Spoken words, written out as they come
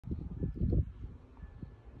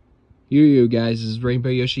You guys, this is Rainbow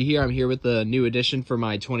Yoshi here. I'm here with the new addition for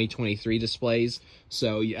my 2023 displays.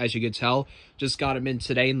 So as you can tell, just got them in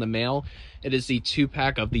today in the mail. It is the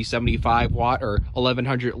 2-pack of the 75 watt or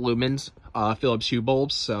 1100 lumens Philips Hue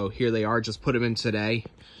bulbs. So here they are, just put them in today.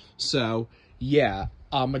 So yeah,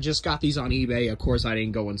 I just got these on eBay. Of course, I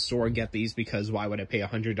didn't go in store and get these because why would I pay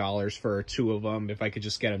 $100 for 2 of them if I could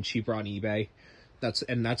just get them cheaper on eBay?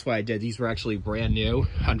 That's why I did. These were actually brand new.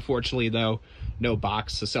 Unfortunately, though, no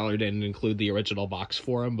box. The seller didn't include the original box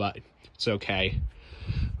for them, but it's okay.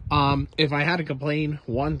 If I had to complain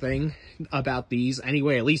one thing about these,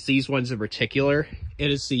 anyway, at least these ones in particular,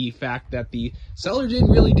 it is the fact that the seller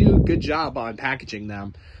didn't really do a good job on packaging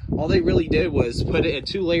them. All they really did was put it in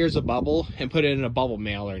 2 layers of bubble and put it in a bubble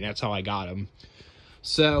mailer, and that's how I got them.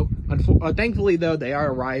 So, thankfully, though,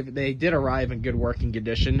 they did arrive in good working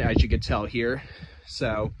condition, as you can tell here.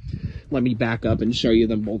 So, let me back up and show you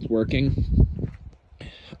them both working.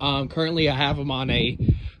 Currently, I have them on a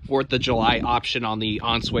 4th of July option on the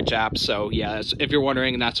OnSwitch app. So, yeah, if you're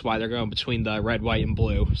wondering, that's why they're going between the red, white, and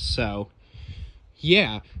blue. So,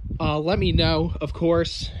 yeah, let me know, of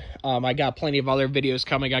course. I got plenty of other videos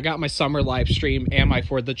coming. I got my summer live stream and my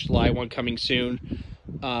 4th of July one coming soon.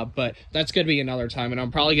 But that's going to be another time, and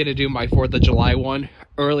I'm probably going to do my 4th of July one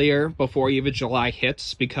earlier before even July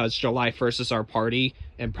hits, because July 1st is our party,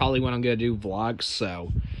 and probably when I'm going to do vlogs.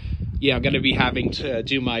 So yeah, I'm going to be having to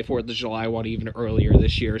do my 4th of July one even earlier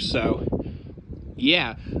this year. So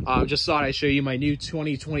yeah, just thought I'd show you my new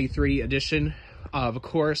 2023 edition. Of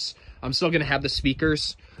course, I'm still going to have the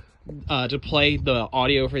speakers to play the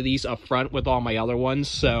audio for these up front with all my other ones.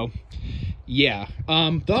 So yeah,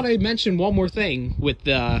 thought I'd mention one more thing with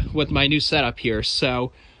my new setup here.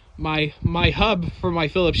 So my hub for my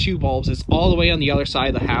Philips Hue bulbs is all the way on the other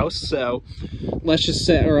side of the house. So let's just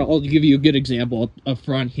say, or I'll give you a good example up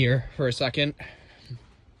front here for a second.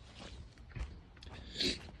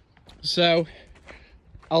 So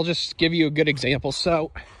I'll just give you a good example.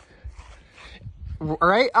 So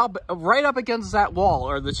right up against that wall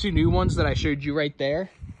are the 2 new ones that I showed you right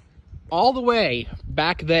there. All the way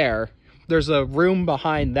back there, there's a room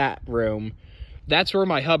behind that room. That's where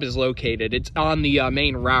my hub is located. It's on the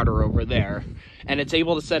main router over there, and it's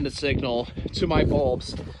able to send a signal to my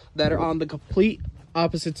bulbs that are on the complete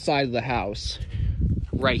opposite side of the house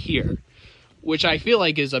right here, which I feel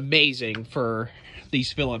like is amazing for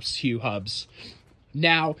these Philips Hue hubs.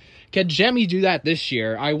 Now, can Gemmy do that this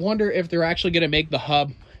year? I wonder if they're actually going to make the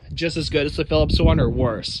hub just as good as the Philips one or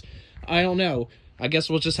worse. I don't know. I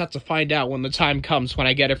guess we'll just have to find out when the time comes, when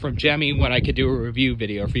I get it from Gemmy, when I could do a review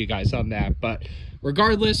video for you guys on that. But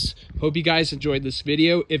regardless, hope you guys enjoyed this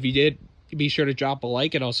video. If you did, be sure to drop a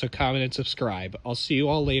like and also comment and subscribe. I'll see you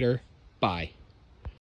all later. Bye.